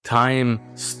Time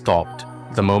stopped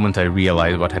the moment I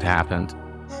realized what had happened.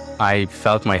 I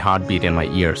felt my heartbeat in my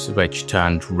ears, which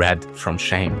turned red from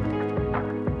shame.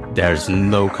 There's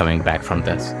no coming back from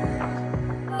this.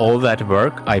 All that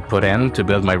work I put in to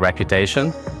build my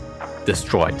reputation,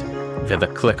 destroyed with a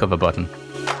click of a button.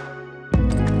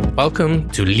 Welcome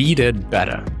to Lead It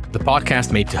Better, the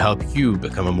podcast made to help you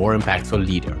become a more impactful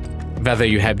leader. Whether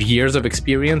you have years of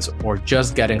experience or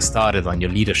just getting started on your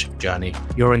leadership journey,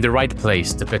 you're in the right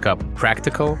place to pick up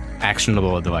practical,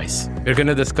 actionable advice. We're going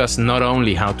to discuss not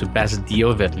only how to best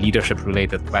deal with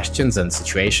leadership-related questions and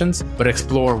situations, but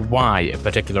explore why a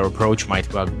particular approach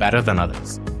might work better than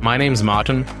others. My name's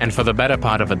Martin, and for the better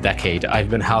part of a decade, I've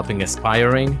been helping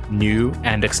aspiring, new,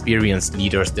 and experienced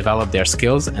leaders develop their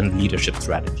skills and leadership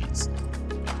strategies.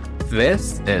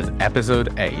 This is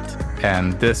episode 8,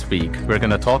 and this week we're going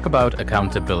to talk about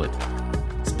accountability.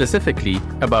 Specifically,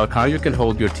 about how you can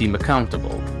hold your team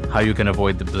accountable, how you can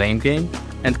avoid the blame game,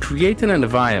 and create an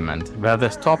environment where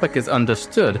this topic is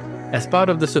understood as part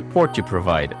of the support you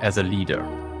provide as a leader.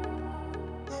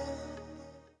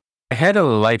 I had a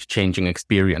life-changing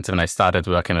experience when I started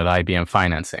working at IBM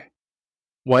Financing.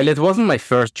 While it wasn't my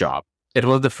first job, it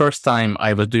was the first time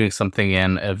I was doing something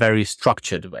in a very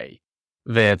structured way,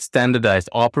 with standardized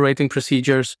operating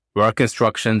procedures, work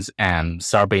instructions, and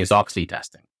Sarbanes-Oxley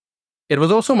testing. It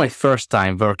was also my first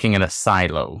time working in a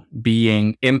silo,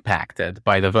 being impacted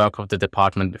by the work of the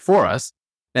department before us,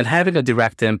 and having a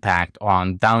direct impact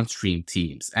on downstream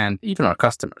teams and even our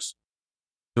customers.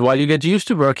 While you get used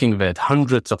to working with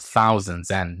hundreds of thousands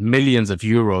and millions of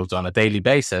euros on a daily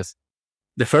basis,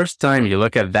 the first time you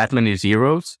look at that many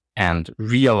zeros and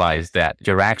realize that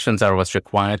your actions are what's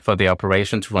required for the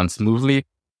operation to run smoothly,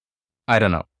 I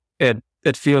don't know.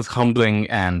 It feels humbling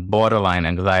and borderline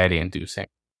anxiety-inducing.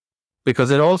 Because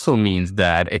it also means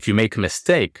that if you make a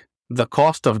mistake, the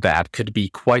cost of that could be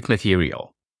quite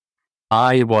material.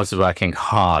 I was working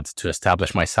hard to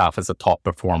establish myself as a top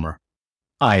performer.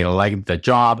 I liked the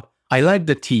job, I liked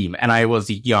the team, and I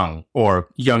was young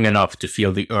enough to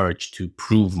feel the urge to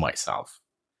prove myself.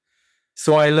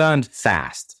 So I learned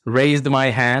fast, raised my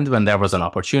hand when there was an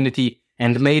opportunity,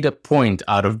 and made a point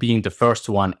out of being the first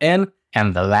one in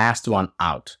and the last one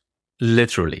out.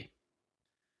 Literally.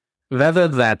 Whether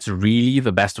that's really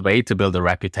the best way to build a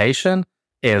reputation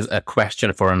is a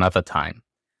question for another time.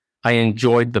 I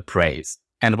enjoyed the praise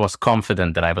and was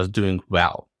confident that I was doing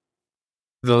well.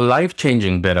 The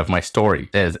life-changing bit of my story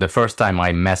is the first time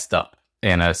I messed up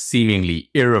in a seemingly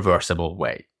irreversible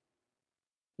way.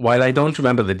 While I don't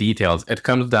remember the details, it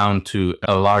comes down to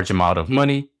a large amount of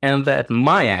money and that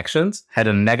my actions had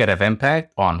a negative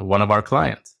impact on one of our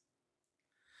clients.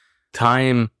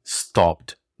 Time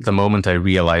stopped the moment I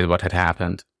realized what had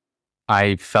happened.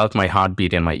 I felt my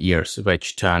heartbeat in my ears,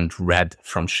 which turned red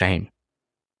from shame.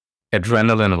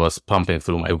 Adrenaline was pumping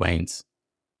through my veins.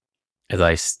 As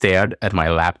I stared at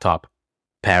my laptop,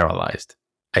 paralyzed,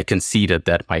 I conceded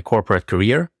that my corporate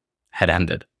career had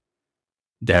ended.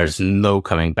 There's no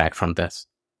coming back from this.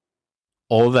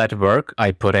 All that work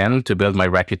I put in to build my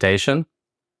reputation,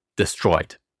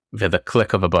 destroyed with a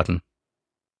click of a button.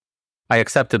 I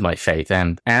accepted my fate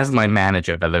and asked my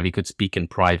manager whether we could speak in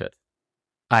private.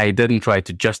 I didn't try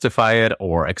to justify it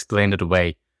or explain it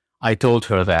away. I told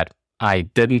her that I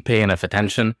didn't pay enough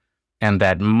attention and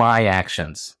that my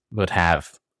actions would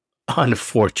have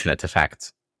unfortunate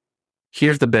effects.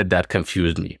 Here's the bit that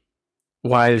confused me.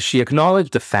 While she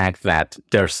acknowledged the fact that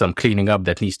there's some cleaning up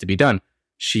that needs to be done,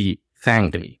 she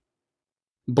thanked me.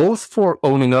 Both for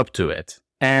owning up to it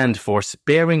and for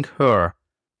sparing her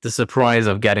the surprise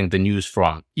of getting the news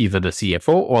from either the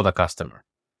CFO or the customer.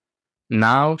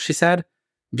 Now, she said,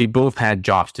 we both had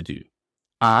jobs to do.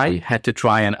 I had to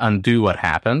try and undo what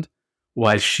happened,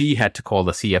 while she had to call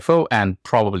the CFO and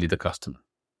probably the customer.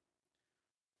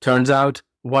 Turns out,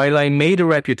 while I made a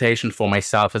reputation for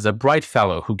myself as a bright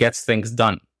fellow who gets things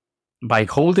done, by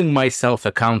holding myself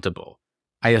accountable,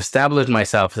 I established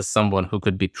myself as someone who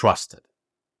could be trusted.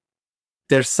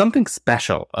 There's something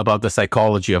special about the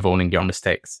psychology of owning your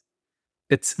mistakes.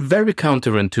 It's very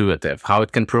counterintuitive how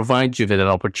it can provide you with an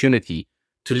opportunity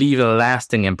to leave a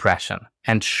lasting impression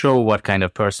and show what kind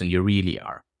of person you really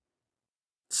are.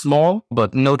 Small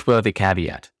but noteworthy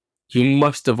caveat. You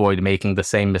must avoid making the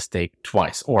same mistake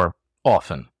twice or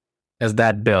often, as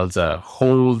that builds a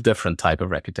whole different type of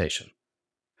reputation.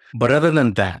 But other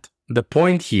than that, the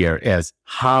point here is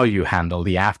how you handle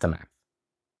the aftermath.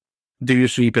 Do you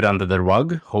sweep it under the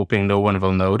rug, hoping no one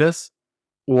will notice?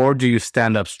 Or do you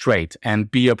stand up straight and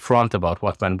be upfront about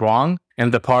what went wrong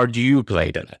and the part you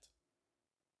played in it?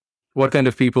 What kind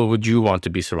of people would you want to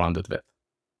be surrounded with?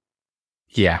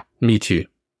 Yeah, me too.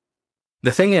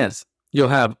 The thing is, you'll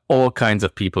have all kinds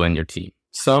of people in your team.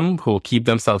 Some who'll keep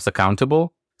themselves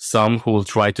accountable, some who'll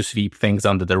try to sweep things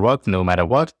under the rug no matter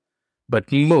what,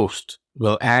 but most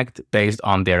will act based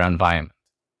on their environment.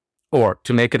 Or,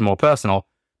 to make it more personal,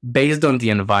 based on the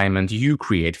environment you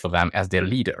create for them as their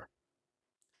leader.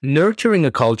 Nurturing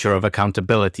a culture of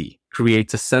accountability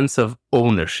creates a sense of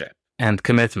ownership and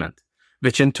commitment,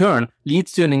 which in turn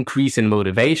leads to an increase in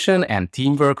motivation and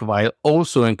teamwork while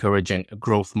also encouraging a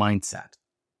growth mindset.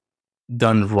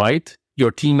 Done right, your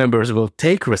team members will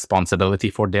take responsibility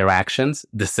for their actions,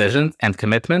 decisions, and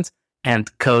commitments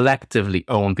and collectively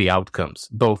own the outcomes,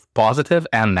 both positive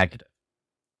and negative.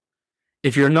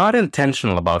 If you're not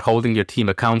intentional about holding your team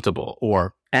accountable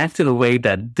or act in a way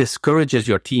that discourages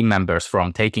your team members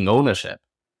from taking ownership,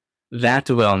 that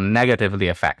will negatively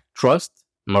affect trust,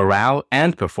 morale,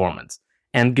 and performance,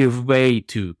 and give way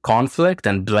to conflict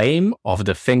and blame of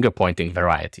the finger-pointing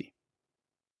variety.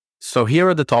 So here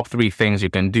are the top 3 things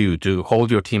you can do to hold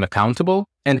your team accountable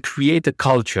and create a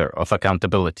culture of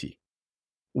accountability.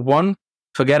 1,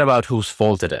 forget about whose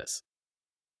fault it is.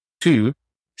 2,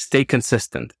 stay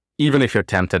consistent, even if you're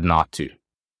tempted not to.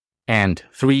 And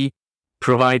 3,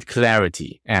 provide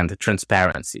clarity and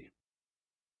transparency.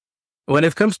 When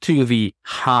it comes to the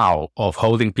how of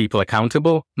holding people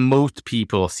accountable, most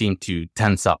people seem to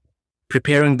tense up,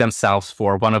 preparing themselves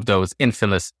for one of those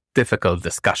infamous difficult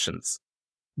discussions.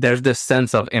 There's this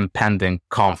sense of impending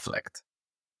conflict.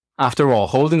 After all,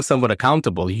 holding someone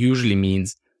accountable usually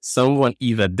means someone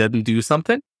either didn't do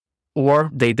something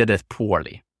or they did it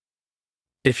poorly.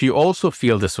 If you also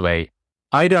feel this way,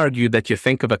 I'd argue that you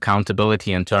think of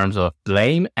accountability in terms of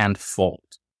blame and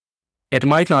fault. It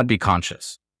might not be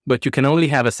conscious, but you can only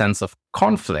have a sense of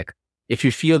conflict if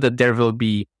you feel that there will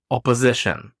be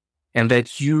opposition and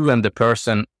that you and the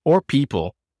person or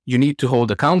people you need to hold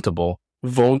accountable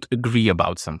won't agree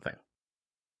about something.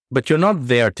 But you're not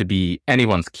there to be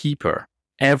anyone's keeper.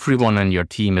 Everyone on your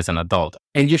team is an adult,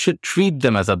 and you should treat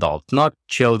them as adults, not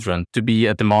children, to be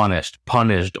admonished,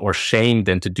 punished, or shamed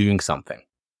into doing something.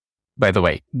 By the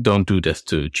way, don't do this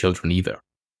to children either.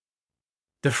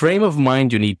 The frame of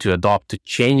mind you need to adopt to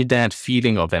change that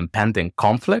feeling of impending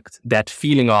conflict, that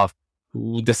feeling of,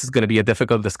 this is going to be a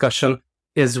difficult discussion,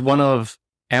 is one of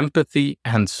empathy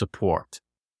and support.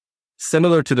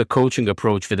 Similar to the coaching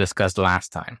approach we discussed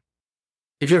last time.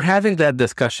 If you're having that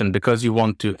discussion because you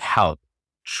want to help,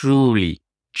 truly,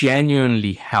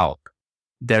 genuinely help,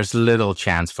 there's little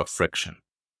chance for friction.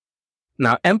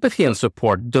 Now, empathy and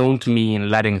support don't mean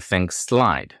letting things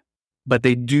slide, but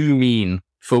they do mean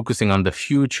focusing on the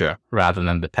future rather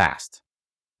than the past.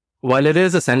 While it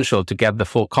is essential to get the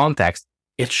full context,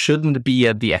 it shouldn't be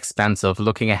at the expense of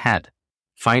looking ahead,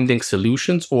 finding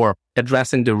solutions, or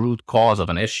addressing the root cause of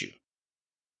an issue.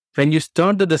 When you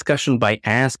start the discussion by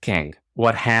asking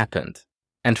what happened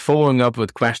and following up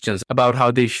with questions about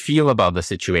how they feel about the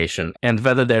situation and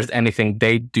whether there's anything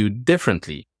they'd do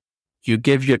differently, you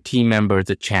give your team members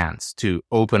a chance to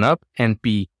open up and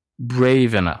be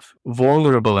brave enough,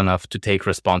 vulnerable enough to take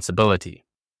responsibility.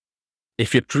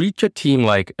 If you treat your team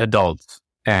like adults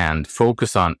and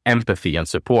focus on empathy and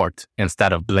support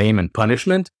instead of blame and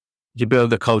punishment, you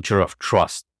build a culture of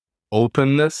trust,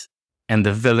 openness, and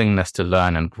the willingness to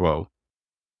learn and grow.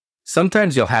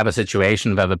 Sometimes you'll have a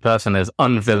situation where the person is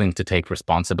unwilling to take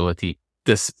responsibility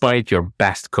despite your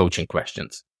best coaching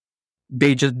questions.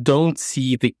 They just don't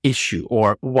see the issue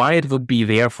or why it would be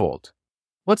their fault.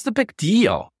 What's the big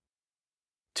deal?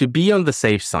 To be on the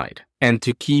safe side and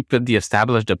to keep with the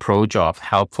established approach of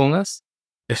helpfulness,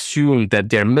 assume that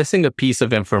they're missing a piece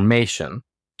of information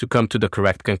to come to the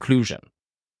correct conclusion.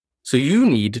 So you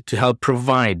need to help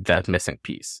provide that missing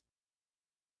piece.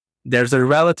 There's a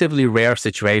relatively rare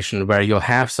situation where you'll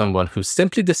have someone who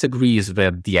simply disagrees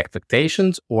with the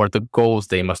expectations or the goals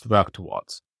they must work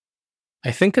towards. I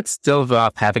think it's still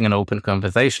worth having an open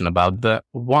conversation about the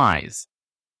whys.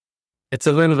 It's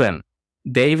a win-win.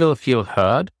 They will feel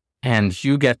heard, and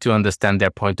you get to understand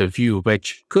their point of view,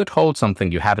 which could hold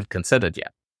something you haven't considered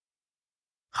yet.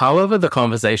 However the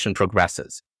conversation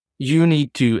progresses, you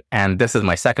need to, and this is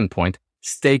my second point,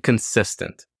 stay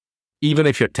consistent, even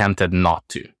if you're tempted not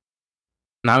to.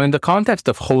 Now, in the context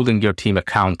of holding your team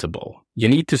accountable, you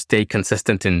need to stay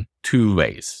consistent in 2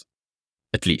 ways,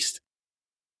 at least.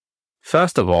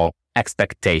 First of all,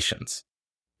 expectations.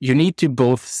 You need to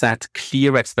both set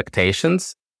clear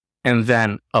expectations and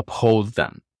then uphold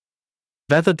them.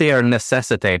 Whether they are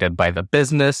necessitated by the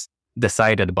business,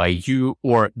 decided by you,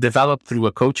 or developed through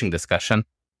a coaching discussion,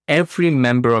 every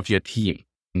member of your team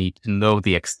needs to know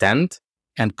the extent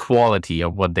and quality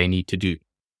of what they need to do.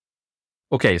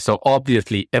 Okay, so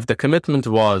obviously, if the commitment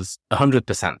was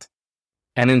 100%,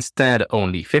 and instead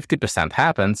only 50%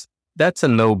 happens, that's a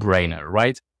no-brainer,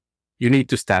 right? You need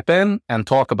to step in and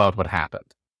talk about what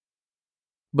happened.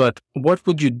 But what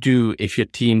would you do if your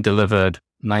team delivered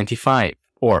 95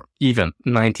 or even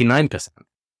 99%?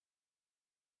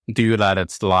 Do you let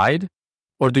it slide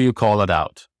or do you call it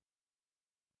out?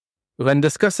 When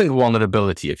discussing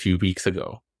vulnerability a few weeks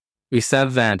ago, we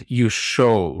said that you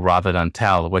show rather than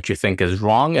tell what you think is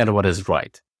wrong and what is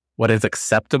right, what is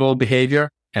acceptable behavior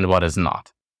and what is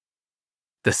not.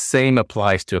 The same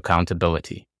applies to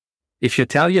accountability. If you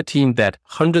tell your team that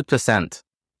 100%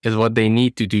 is what they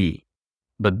need to do,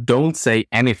 but don't say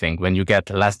anything when you get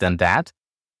less than that,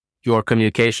 your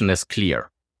communication is clear.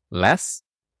 Less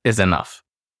is enough.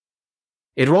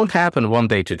 It won't happen one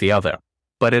day to the other,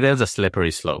 but it is a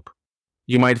slippery slope.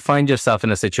 You might find yourself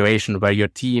in a situation where your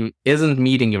team isn't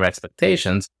meeting your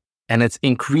expectations and it's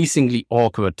increasingly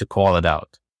awkward to call it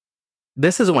out.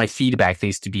 This is why feedback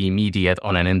needs to be immediate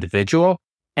on an individual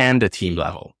and a team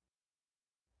level.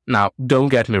 Now, don't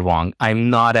get me wrong, I'm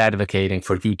not advocating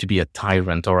for you to be a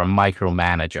tyrant or a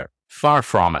micromanager. Far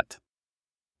from it.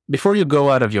 Before you go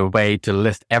out of your way to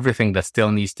list everything that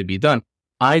still needs to be done,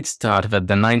 I'd start with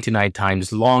the 99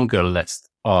 times longer list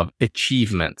of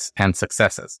achievements and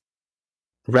successes.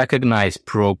 Recognize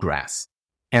progress,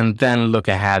 and then look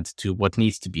ahead to what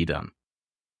needs to be done.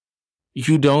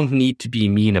 You don't need to be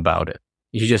mean about it.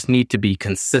 You just need to be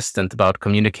consistent about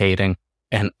communicating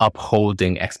and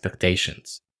upholding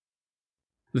expectations.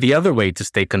 The other way to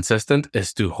stay consistent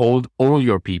is to hold all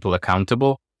your people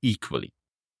accountable equally.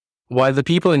 While the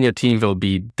people in your team will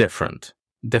be different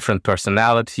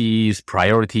personalities,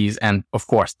 priorities, and of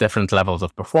course, different levels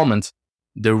of performance,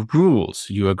 the rules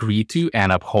you agree to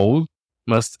and uphold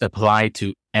must apply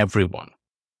to everyone.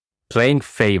 Playing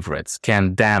favorites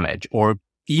can damage or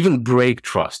even break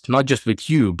trust, not just with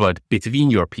you, but between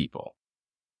your people.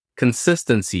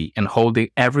 Consistency in holding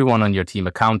everyone on your team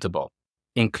accountable,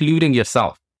 including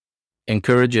yourself,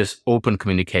 encourages open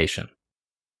communication.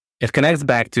 It connects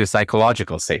back to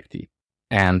psychological safety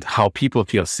and how people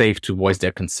feel safe to voice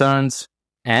their concerns,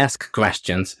 ask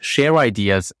questions, share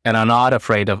ideas, and are not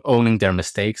afraid of owning their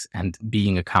mistakes and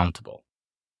being accountable.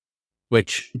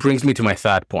 Which brings me to my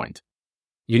third point.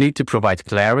 You need to provide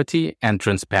clarity and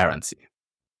transparency.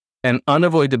 An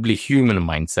unavoidably human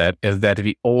mindset is that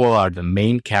we all are the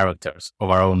main characters of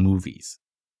our own movies.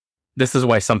 This is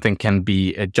why something can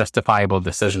be a justifiable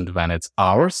decision when it's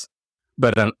ours,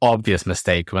 but an obvious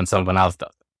mistake when someone else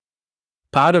does.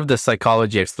 Part of this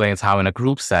psychology explains how in a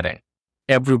group setting,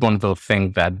 everyone will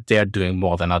think that they're doing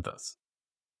more than others.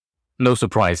 No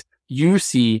surprise, you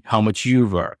see how much you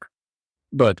work,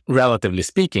 but relatively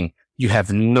speaking, you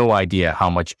have no idea how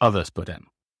much others put in.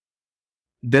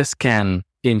 This can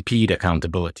impede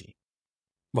accountability.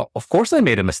 Well, of course I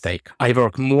made a mistake. I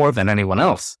work more than anyone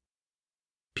else.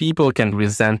 People can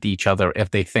resent each other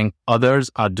if they think others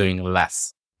are doing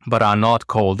less, but are not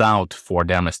called out for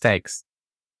their mistakes.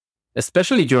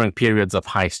 Especially during periods of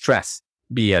high stress,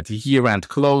 be it year-end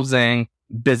closing,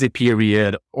 busy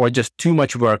period, or just too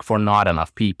much work for not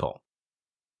enough people.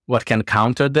 What can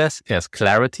counter this is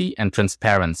clarity and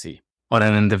transparency on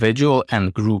an individual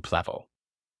and group level.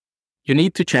 You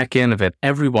need to check in with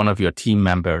every one of your team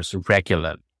members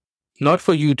regularly. Not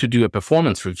for you to do a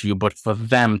performance review, but for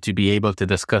them to be able to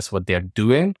discuss what they're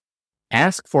doing,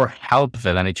 ask for help with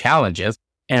any challenges,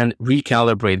 and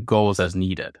recalibrate goals as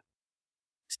needed.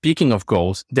 Speaking of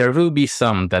goals, there will be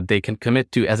some that they can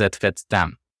commit to as it fits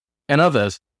them, and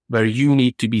others where you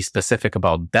need to be specific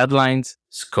about deadlines,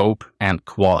 scope, and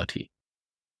quality.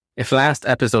 If last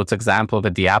episode's example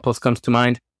with the apples comes to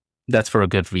mind, that's for a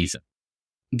good reason.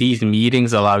 These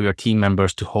meetings allow your team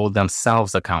members to hold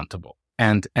themselves accountable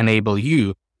and enable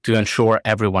you to ensure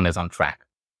everyone is on track.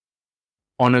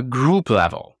 On a group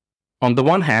level, on the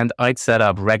one hand, I'd set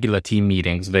up regular team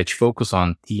meetings which focus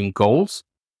on team goals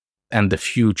and the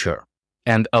future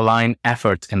and align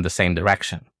efforts in the same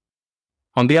direction.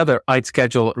 On the other, I'd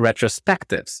schedule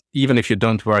retrospectives, even if you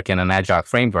don't work in an agile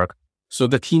framework, so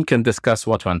the team can discuss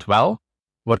what went well,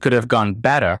 what could have gone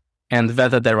better, and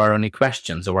whether there are any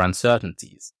questions or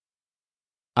uncertainties.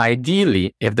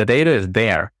 Ideally, if the data is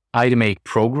there, I'd make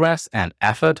progress and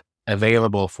effort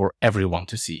available for everyone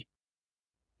to see.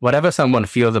 Whatever someone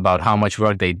feels about how much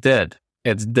work they did,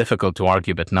 it's difficult to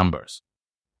argue with numbers.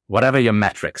 Whatever your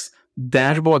metrics,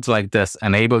 dashboards like this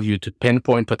enable you to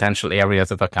pinpoint potential areas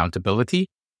of accountability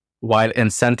while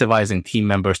incentivizing team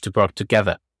members to work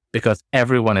together because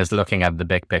everyone is looking at the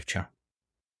big picture.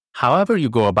 However you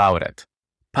go about it,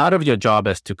 part of your job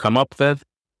is to come up with,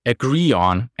 agree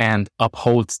on, and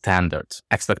uphold standards,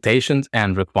 expectations,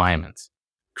 and requirements,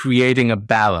 creating a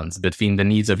balance between the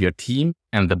needs of your team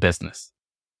and the business.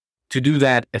 To do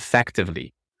that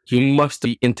effectively, you must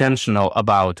be intentional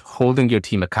about holding your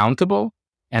team accountable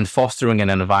and fostering an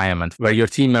environment where your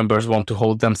team members want to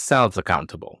hold themselves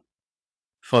accountable.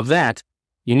 For that,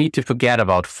 you need to forget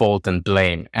about fault and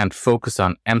blame and focus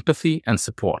on empathy and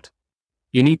support.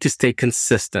 You need to stay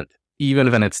consistent,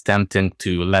 even when it's tempting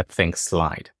to let things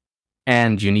slide.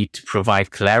 And you need to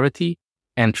provide clarity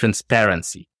and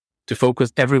transparency to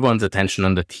focus everyone's attention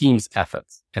on the team's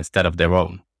efforts instead of their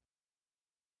own.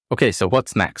 Okay, so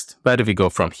what's next? Where do we go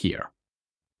from here?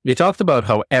 We talked about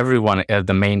how everyone is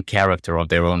the main character of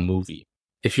their own movie.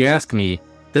 If you ask me,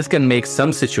 this can make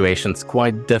some situations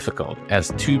quite difficult,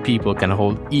 as two people can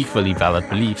hold equally valid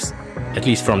beliefs, at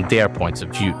least from their points of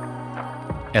view.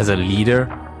 As a leader,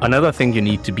 another thing you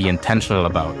need to be intentional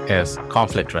about is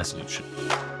conflict resolution.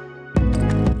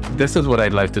 This is what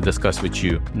I'd like to discuss with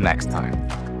you next time.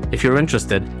 If you're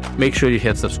interested, make sure you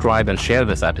hit subscribe and share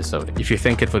this episode if you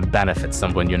think it would benefit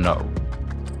someone you know.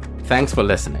 Thanks for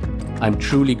listening. I'm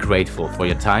truly grateful for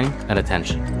your time and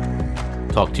attention.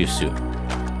 Talk to you soon.